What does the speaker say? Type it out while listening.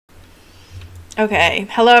Okay,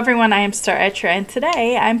 hello everyone, I am Staretra, and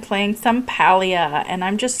today I'm playing some Palia, and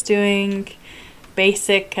I'm just doing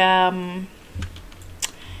basic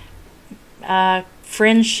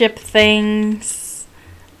friendship things,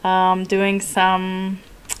 doing some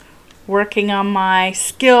working on my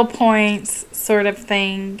skill points sort of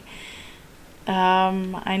thing.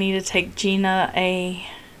 I need to take Gina a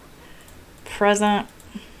present.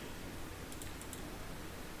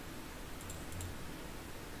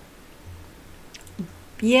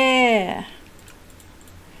 Yeah.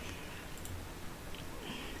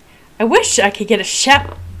 I wish I could get a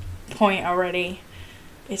chef point already.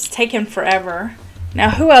 It's taken forever.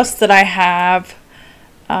 Now, who else did I have?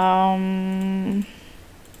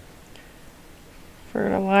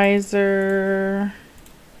 Fertilizer.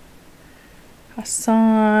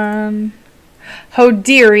 Hassan.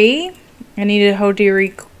 Hodiri. I needed a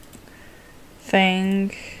Hodiri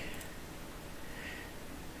thing.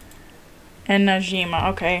 And Najima,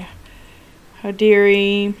 okay.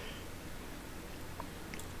 Hodiri.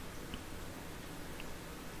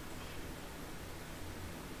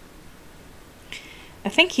 I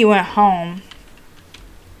think he went home.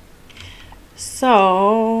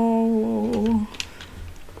 So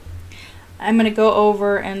I'm gonna go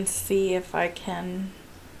over and see if I can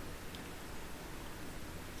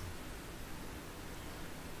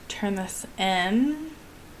turn this in.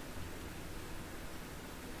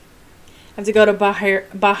 I have to go to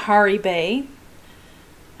Bahari Bay.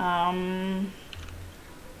 So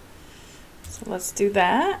let's do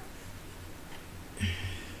that.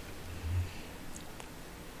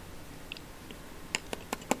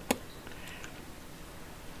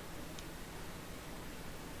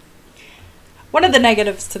 One of the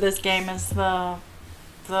negatives to this game is the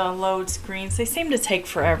load screens. They seem to take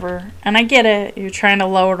forever. And I get it. You're trying to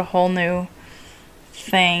load a whole new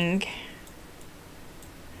thing.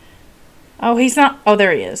 Oh, he's not. Oh,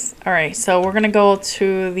 there he is. All right, so we're going to go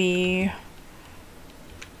to the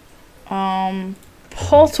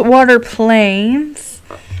Saltwater Plains.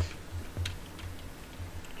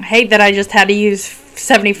 I hate that I just had to use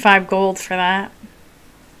 75 gold for that.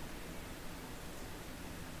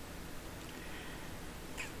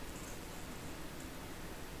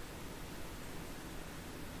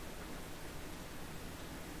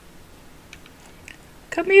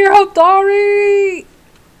 Come here, Hodari!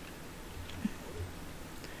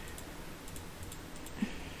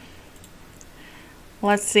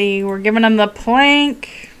 Let's see, we're giving him the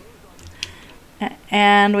plank.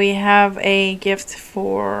 And we have a gift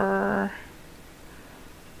for...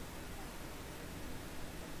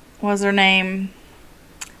 What's her name?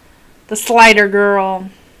 The Slider Girl.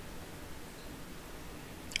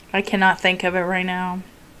 I cannot think of it right now.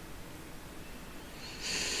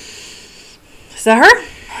 Is that her?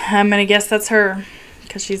 I'm gonna guess that's her.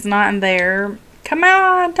 Because she's not in there. Come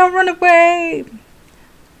on, don't run away.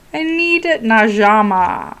 I need it.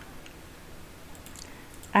 Najama.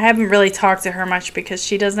 I haven't really talked to her much because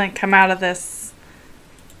she doesn't come out of this.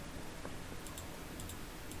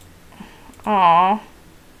 Aww.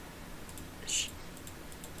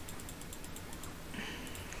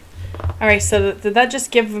 Alright, so did that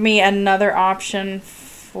just give me another option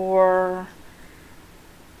for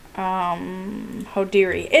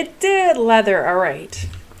Hodiri? It did. Leather. Alright.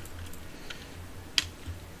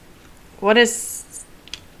 What is...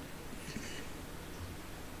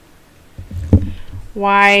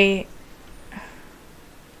 Why?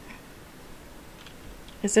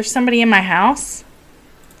 Is there somebody in my house?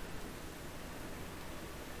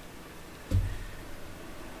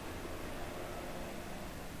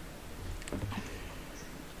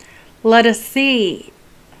 Let us see.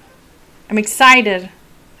 I'm excited.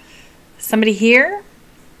 Somebody here?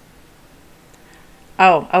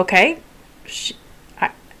 Oh, okay.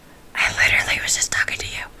 I literally was just talking to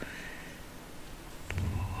you.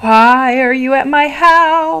 Why are you at my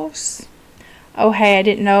house? Oh, hey, I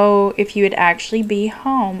didn't know if you would actually be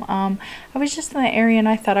home. I was just in the area and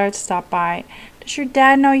I thought I would stop by. Does your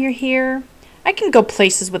dad know you're here? I can go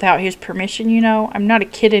places without his permission, you know. I'm not a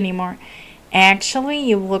kid anymore. Actually,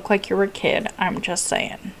 you look like you're a kid. I'm just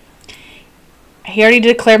saying. He already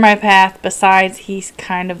declared my path. Besides, he's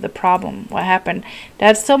kind of the problem. What happened?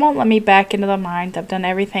 Dad still won't let me back into the mines. I've done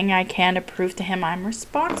everything I can to prove to him I'm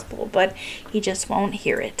responsible, but he just won't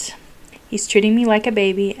hear it. He's treating me like a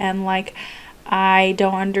baby and like I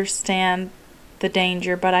don't understand the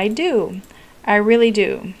danger, but I do. I really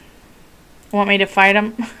do. Want me to fight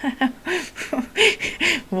him?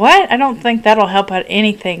 What? I don't think that'll help at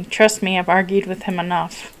anything. Trust me, I've argued with him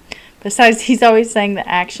enough. Besides, he's always saying that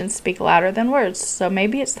actions speak louder than words, so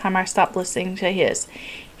maybe it's time I stop listening to his.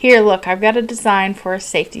 Here, look, I've got a design for a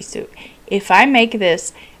safety suit. If I make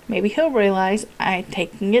this, maybe he'll realize I'm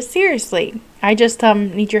taking it seriously. I just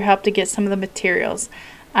need your help to get some of the materials.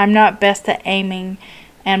 I'm not best at aiming,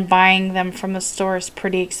 and buying them from the store is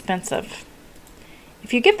pretty expensive.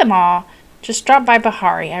 If you get them all, just drop by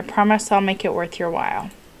Bahari. I promise I'll make it worth your while.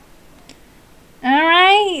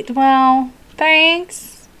 Alright, well,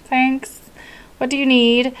 thanks. What do you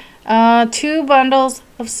need? 2 bundles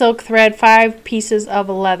of silk thread, 5 pieces of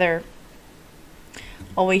leather.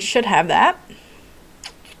 Well, we should have that.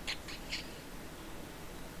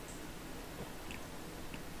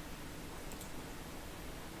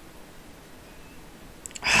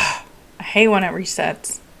 I hate when it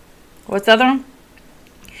resets. What's the other one?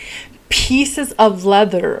 Pieces of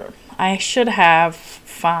leather. I should have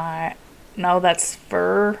 5. No, that's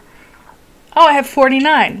fur. Oh, I have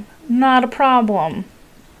 49. Not a problem.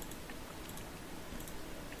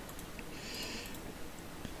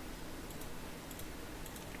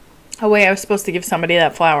 Oh wait, I was supposed to give somebody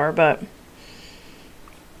that flower, but...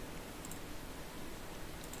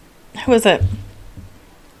 Who is it?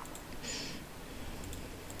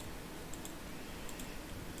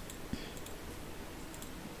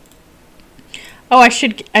 Oh, I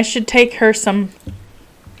should take her some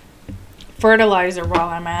fertilizer while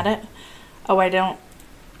I'm at it. Oh, I don't.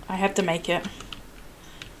 I have to make it.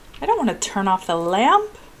 I don't want to turn off the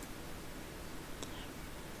lamp.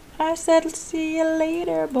 I said, see you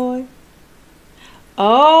later, boy.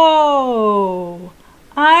 Oh,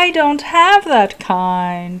 I don't have that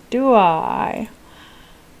kind, do I?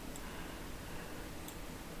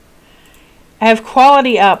 I have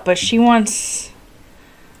quality up, but she wants...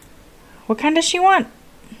 What kind does she want?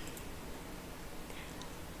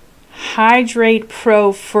 Hydrate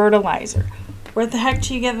Pro Fertilizer. Where the heck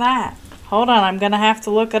do you get that? Hold on, I'm going to have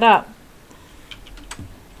to look it up.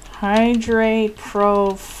 Hydrate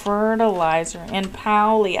Pro Fertilizer in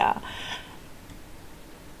Palia.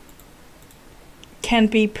 Can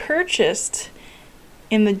be purchased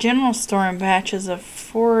in the general store in batches of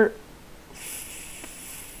 40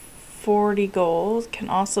 gold. Can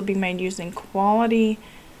also be made using quality...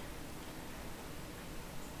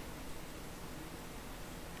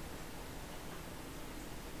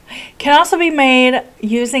 Can also be made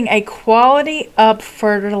using a quality up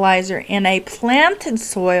fertilizer in a planted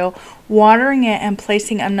soil, watering it and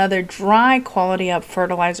placing another dry quality up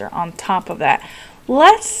fertilizer on top of that.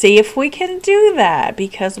 Let's see if we can do that,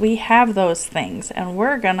 because we have those things, and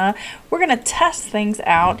we're gonna test things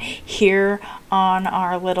out here on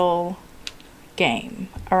our little game.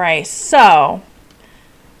 All right, so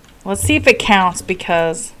let's see if it counts,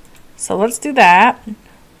 because so let's do that.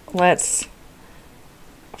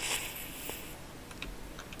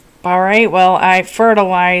 All right, well, I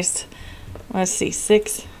fertilized, let's see,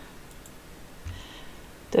 6.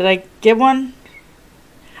 Did I get one?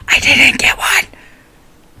 I didn't get one.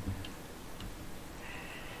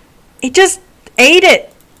 It just ate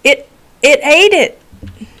it. It ate it.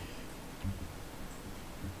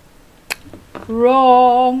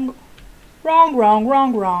 Wrong.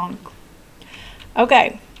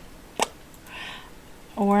 Okay.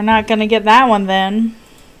 We're not going to get that one then.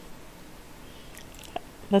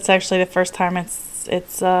 That's actually the first time it's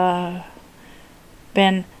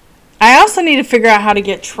been. I also need to figure out how to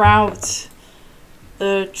get trout.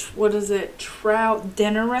 What is it? Trout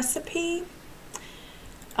dinner recipe.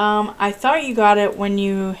 I thought you got it when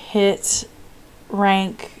you hit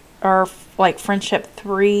rank or like friendship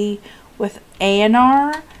 3 with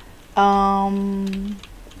A&R.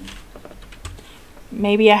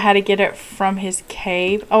 Maybe I had to get it from his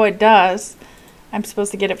cave. Oh, it does. I'm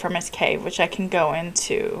supposed to get it from his cave, which I can go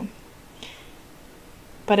into.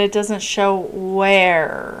 But it doesn't show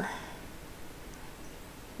where.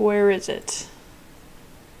 Where is it?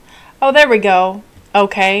 Oh, there we go.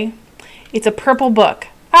 Okay. It's a purple book.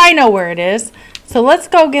 I know where it is. So let's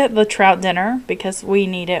go get the trout dinner because we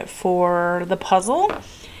need it for the puzzle.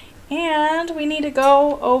 And we need to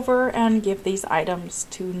go over and give these items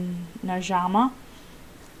to Najama.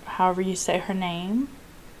 However you say her name.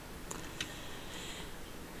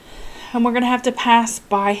 And we're going to have to pass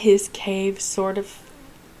by his cave sort of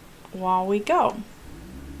while we go.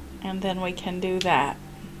 And then we can do that.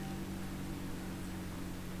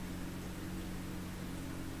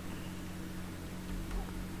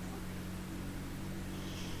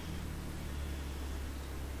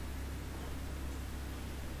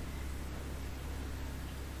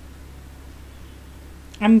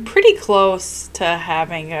 I'm pretty close to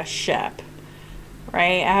having a ship,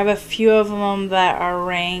 right? I have a few of them that are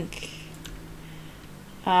rank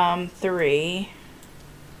 3.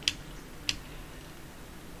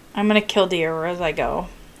 I'm gonna kill deer as I go,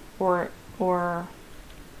 or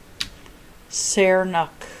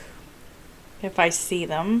Sarnook if I see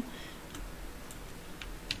them,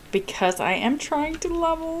 because I am trying to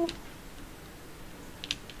level.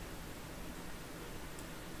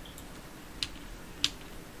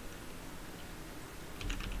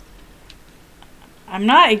 I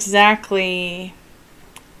don't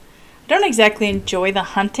exactly enjoy the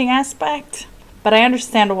hunting aspect, but I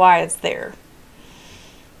understand why it's there.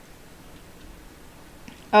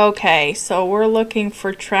 Okay, so we're looking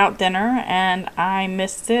for trout dinner, and I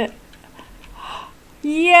missed it.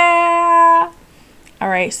 Yeah!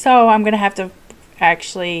 Alright, so I'm gonna have to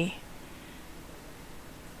actually...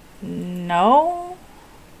 No?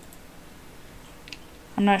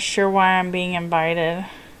 I'm not sure why I'm being invited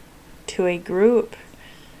to a group.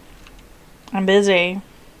 I'm busy.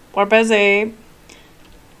 We're busy.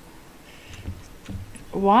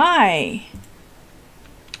 Why?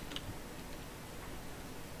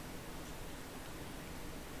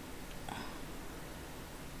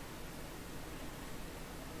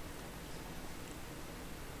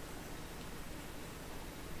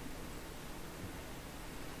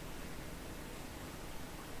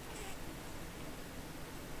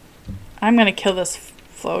 I'm gonna kill this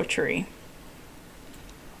flow tree.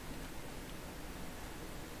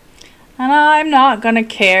 And I'm not gonna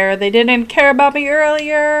care. They didn't care about me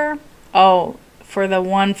earlier. Oh, for the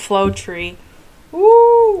one flow tree.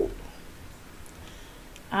 Woo!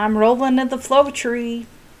 I'm rolling at the flow tree.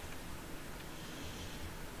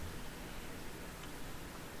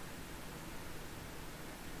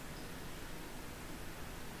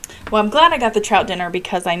 Well, I'm glad I got the trout dinner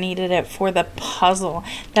because I needed it for the puzzle.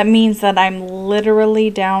 That means that I'm literally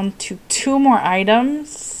down to 2 more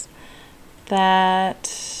items that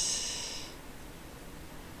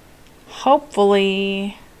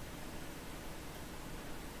hopefully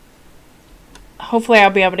I'll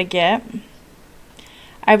be able to get.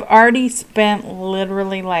 I've already spent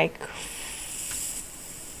literally like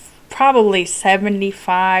probably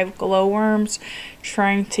 75 glowworms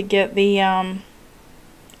trying to get the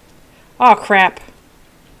oh crap.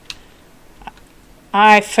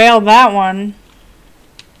 I failed that one.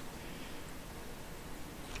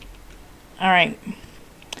 Alright.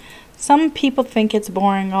 Some people think it's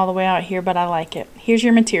boring all the way out here, but I like it. Here's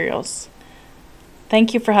your materials.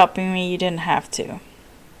 Thank you for helping me. You didn't have to.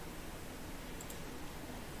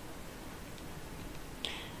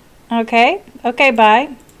 Okay. Okay,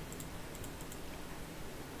 bye.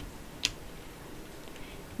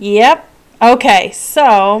 Yep. Okay,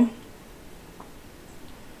 so...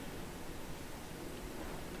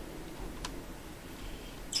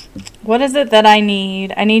 what is it that I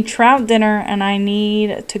need? I need trout dinner, and I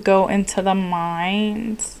need to go into the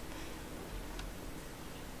mines.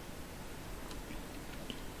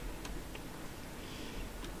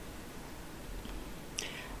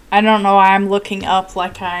 I don't know why I'm looking up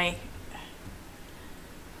like I...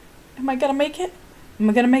 Am I gonna make it? Am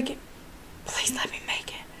I gonna make it? Please let me make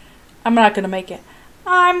it. I'm not gonna make it.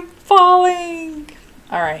 I'm falling!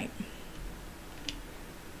 Alright.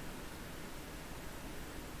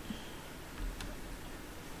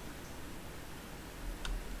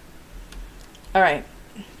 Alright.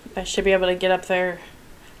 I should be able to get up there.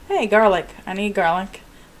 Hey, garlic. I need garlic.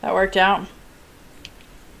 That worked out.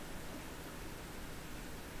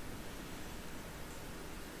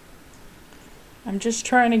 I'm just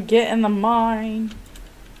trying to get in the mine.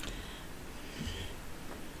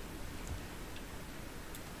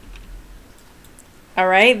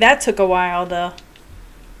 Alright, that took a while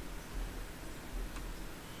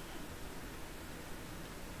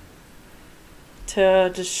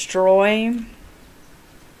to destroy.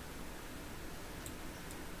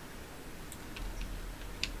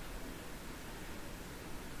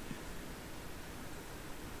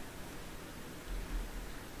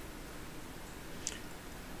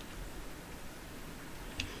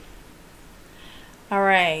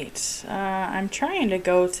 Alright, I'm trying to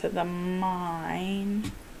go to the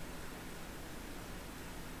mine.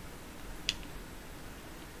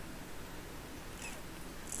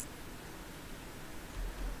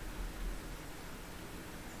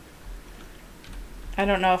 I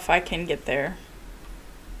don't know if I can get there.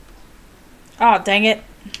 Oh, dang it.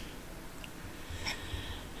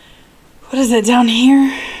 What is it down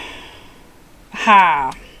here?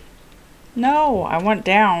 Ha! No, I went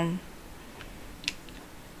down.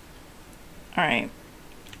 Alright.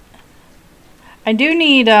 I do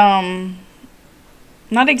need,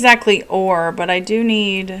 not exactly ore, but I do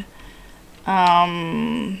need,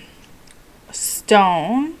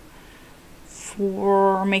 stone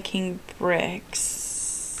for making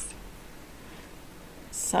bricks.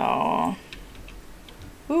 So,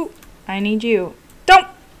 ooh, I need you. Don't!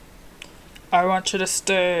 I want you to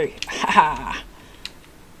stay. Ha.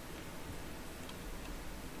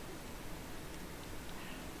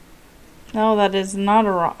 No, that is not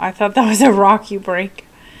a rock. I thought that was a rock you break.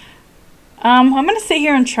 I'm gonna sit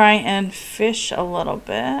here and try and fish a little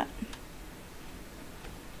bit.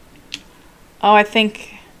 Oh, I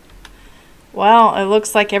think. Well, it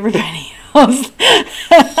looks like everybody else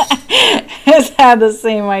has had the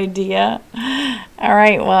same idea. All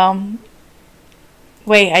right. Well,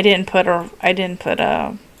 wait. I didn't put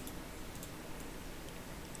a.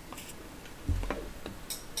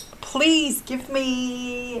 Please give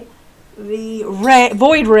me the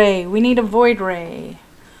void ray. We need a void ray.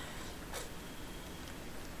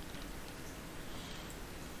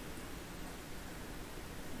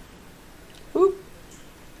 Oop.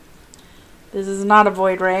 This is not a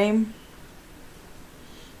void ray.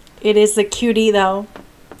 It is a cutie though.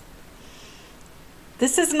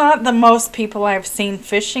 This is not the most people I've seen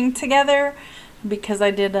fishing together because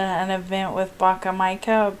I did an event with Baka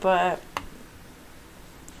Micah, but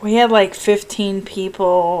we had like 15 people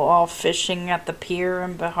all fishing at the pier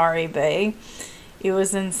in Bahari Bay. It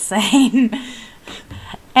was insane.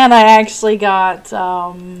 And I actually got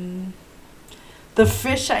the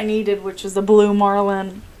fish I needed, which was a blue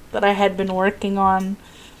marlin that I had been working on.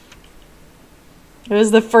 It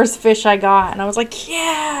was the first fish I got, and I was like,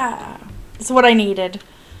 yeah, that's what I needed.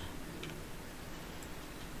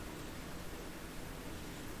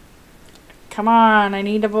 Come on, I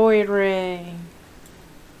need a void ray.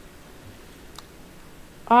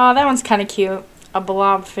 Oh, that one's kind of cute. A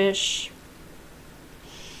blobfish.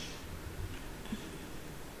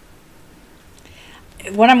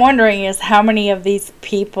 What I'm wondering is how many of these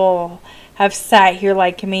people have sat here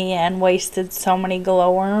like me and wasted so many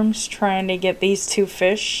glowworms trying to get these two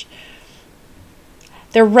fish.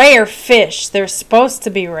 They're rare fish. They're supposed to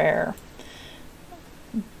be rare.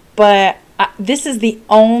 But this is the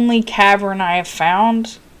only cavern I have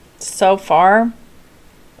found so far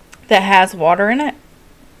that has water in it.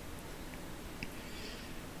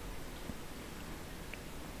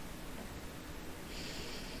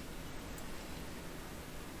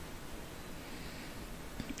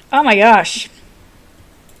 Oh my gosh.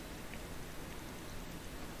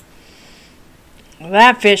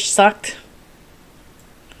 That fish sucked.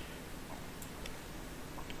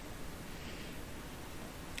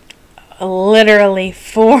 Literally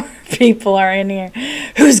 4 people are in here.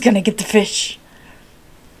 Who's gonna get the fish?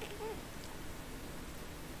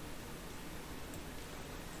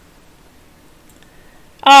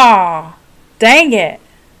 Aw, dang it.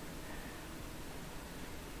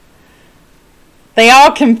 They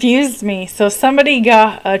all confused me. So somebody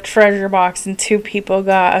got a treasure box and 2 people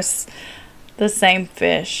got us the same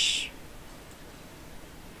fish.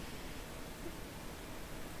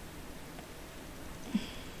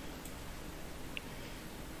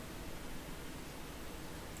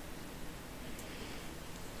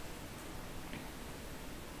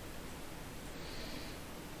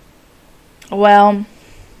 Well,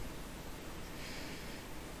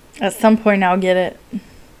 at some point I'll get it.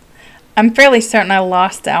 I'm fairly certain I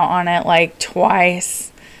lost out on it like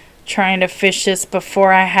twice trying to fish this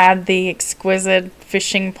before I had the exquisite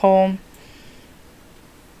fishing pole.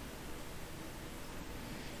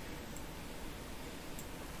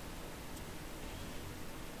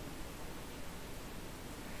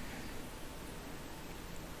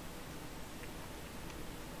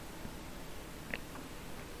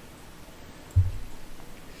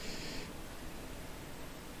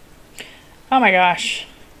 Oh my gosh.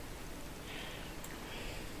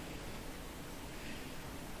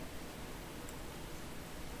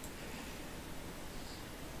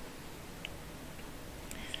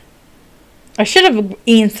 I should have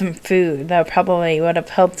eaten some food. That probably would have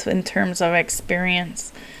helped in terms of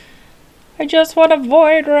experience. I just want a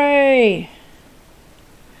void ray.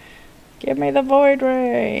 Give me the void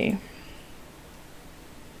ray.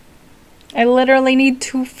 I literally need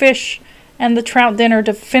 2 fish and the trout dinner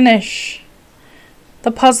to finish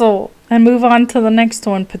the puzzle and move on to the next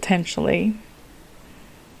one potentially.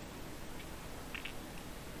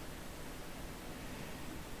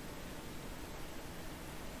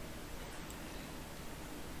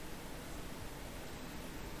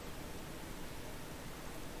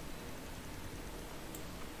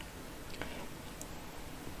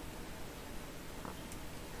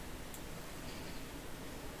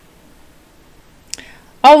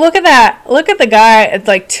 Oh, look at that. Look at the guy. It's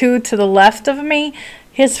like 2 to the left of me.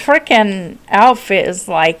 His freaking outfit is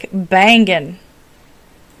like banging.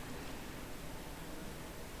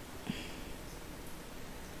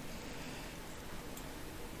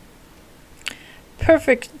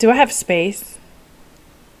 Perfect. Do I have space?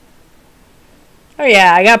 Oh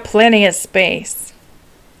yeah, I got plenty of space.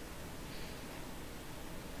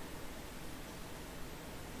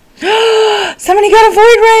 Somebody got a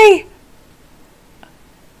void ray!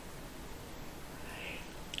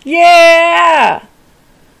 Yeah!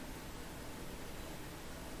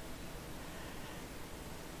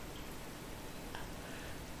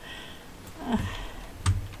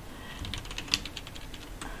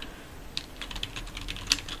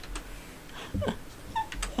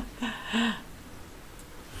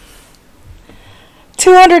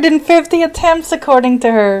 $250 attempts according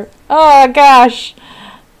to her. Oh gosh.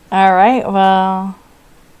 Alright, well,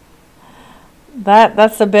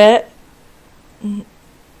 that's a bit.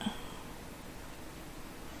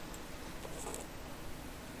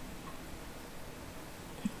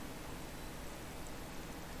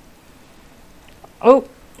 Oh.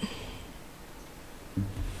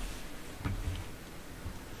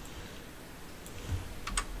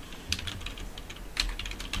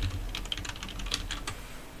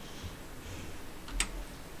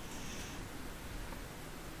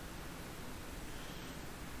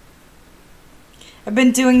 I've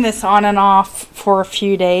been doing this on and off for a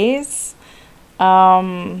few days.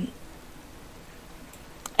 And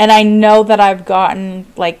I know that I've gotten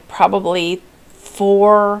like probably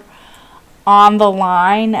 4 on the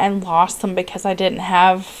line and lost them because I didn't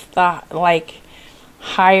have the like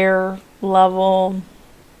higher level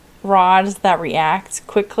rods that react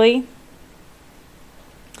quickly.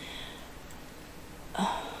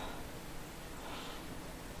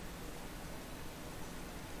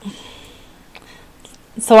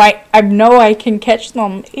 So I know I can catch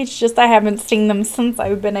them. It's just I haven't seen them since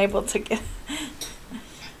I've been able to get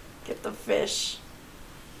the fish.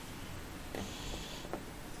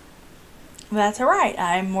 That's alright.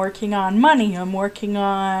 I'm working on money. I'm working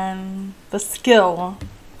on the skill.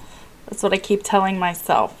 That's what I keep telling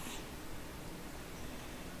myself.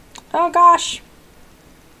 Oh gosh.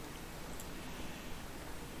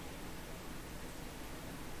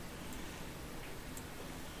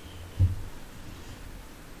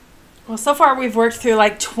 Well, so far we've worked through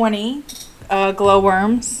like 20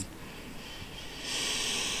 glowworms.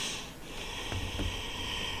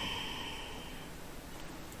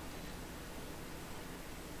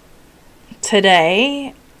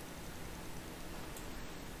 Today.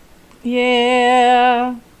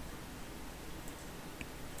 Yeah.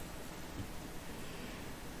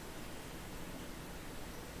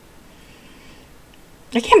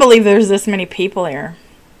 I can't believe there's this many people here.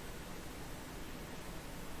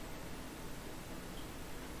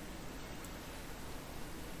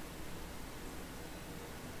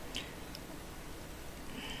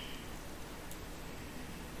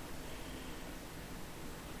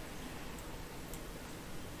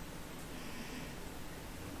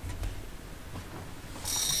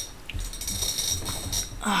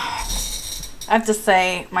 I have to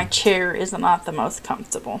say, my chair is not the most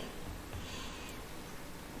comfortable.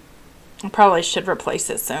 I probably should replace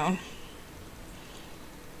it soon.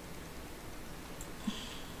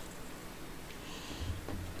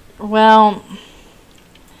 Well,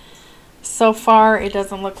 so far it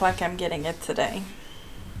doesn't look like I'm getting it today.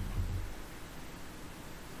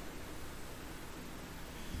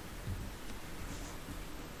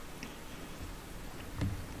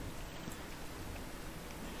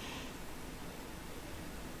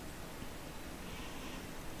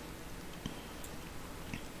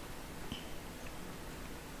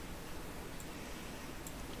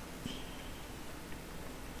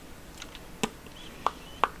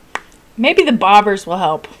 Maybe the bobbers will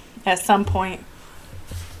help at some point.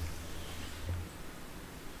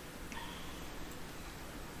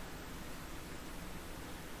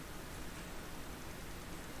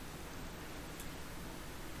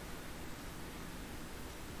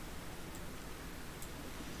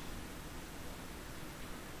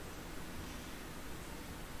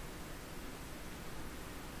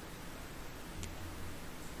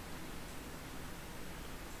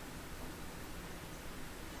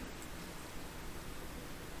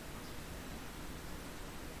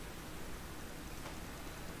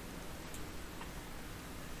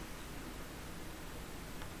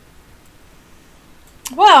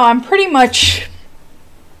 Well, I'm pretty much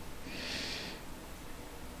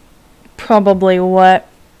probably what,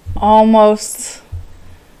 almost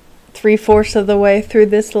 3/4 of the way through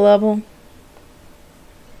this level.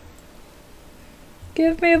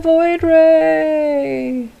 Give me a void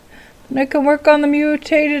ray, and I can work on the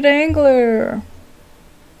mutated angler.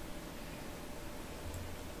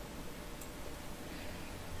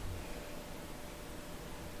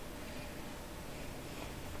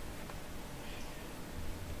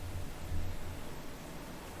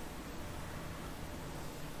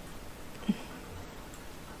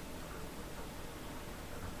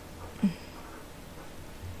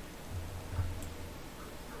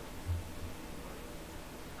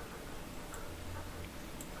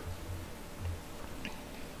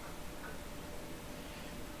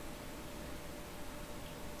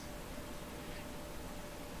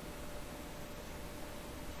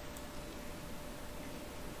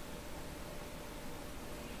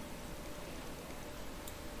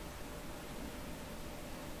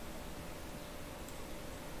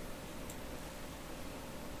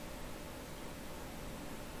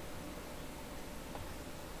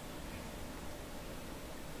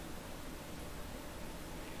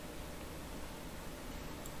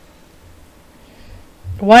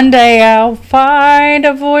 One day I'll find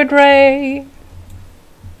a void ray.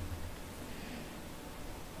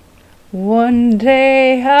 One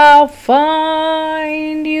day I'll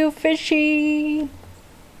find you, fishy.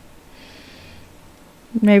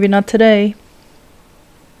 Maybe not today.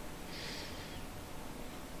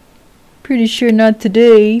 Pretty sure not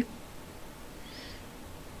today.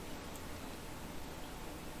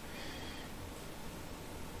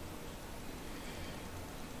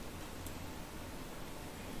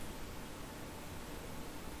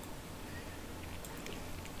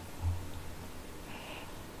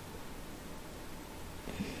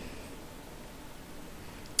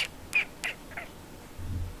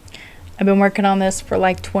 I've been working on this for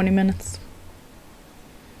like 20 minutes.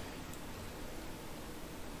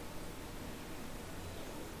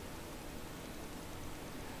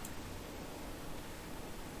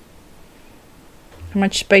 How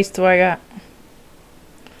much space do I got?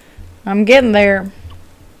 I'm getting there.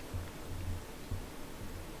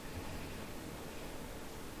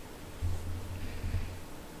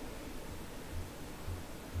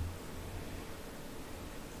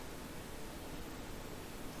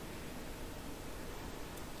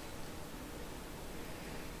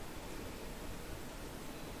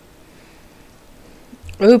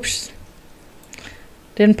 Oops.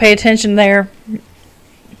 Didn't pay attention there.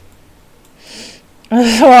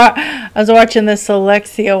 I was watching this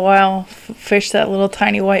Alexia while fish that little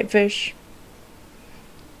tiny white fish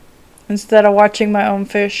instead of watching my own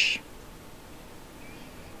fish.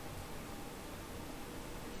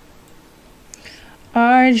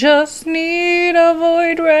 I just need a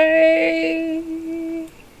void ray.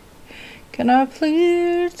 Can I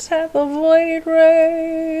please have a void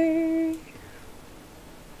ray?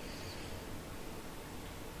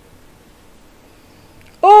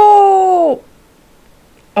 Oh!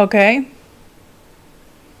 Okay.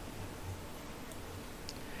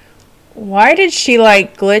 Why did she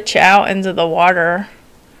like glitch out into the water?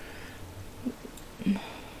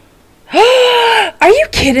 Are you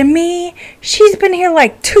kidding me? She's been here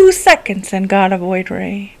like 2 seconds and got a void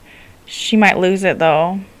ray. She might lose it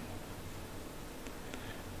though.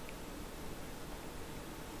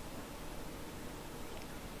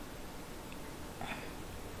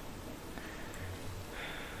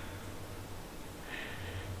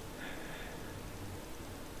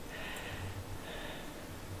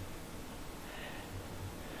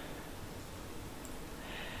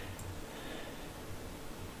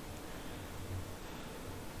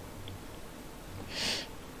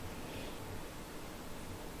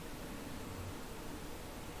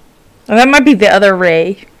 Oh, that might be the other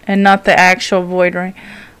ray and not the actual void ray.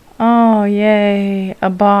 Oh, yay. A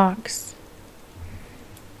box.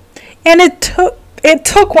 And it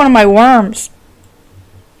took one of my worms.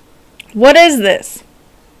 What is this?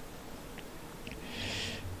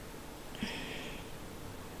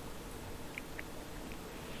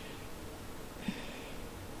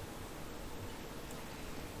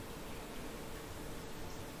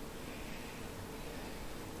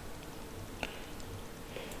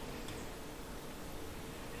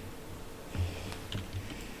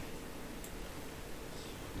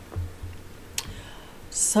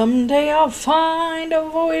 Someday I'll find a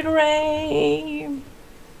void ray.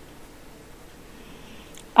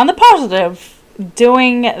 On the positive,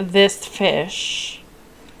 doing this fish,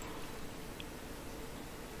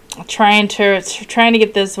 trying to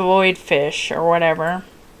get this void fish or whatever,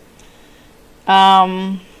 does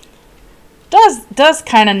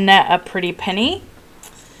kind of net a pretty penny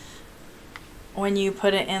when you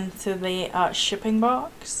put it into the shipping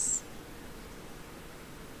box.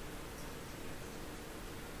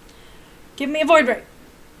 Give me a void ray.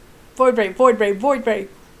 Void ray, void ray, void ray.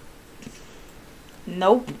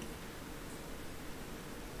 Nope.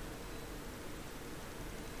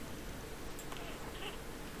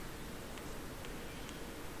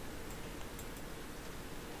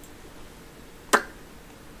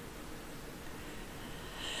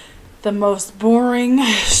 The most boring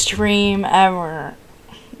stream ever.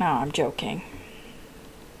 No, I'm joking.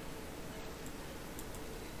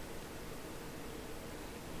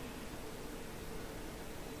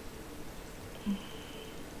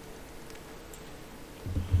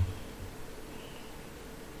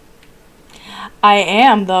 I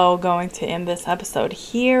am, though, going to end this episode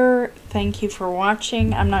here. Thank you for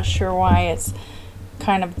watching. I'm not sure why it's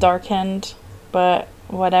kind of darkened, but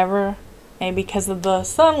whatever. Maybe because of the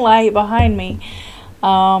sunlight behind me.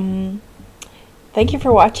 Thank you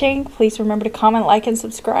for watching. Please remember to comment, like, and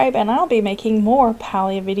subscribe, and I'll be making more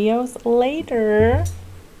Palia videos later.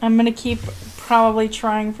 I'm going to keep probably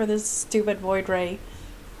trying for this stupid void ray.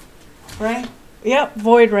 Right? Yep,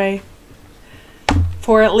 void ray.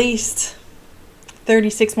 for at least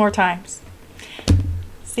 36 more times.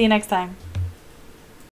 See you next time.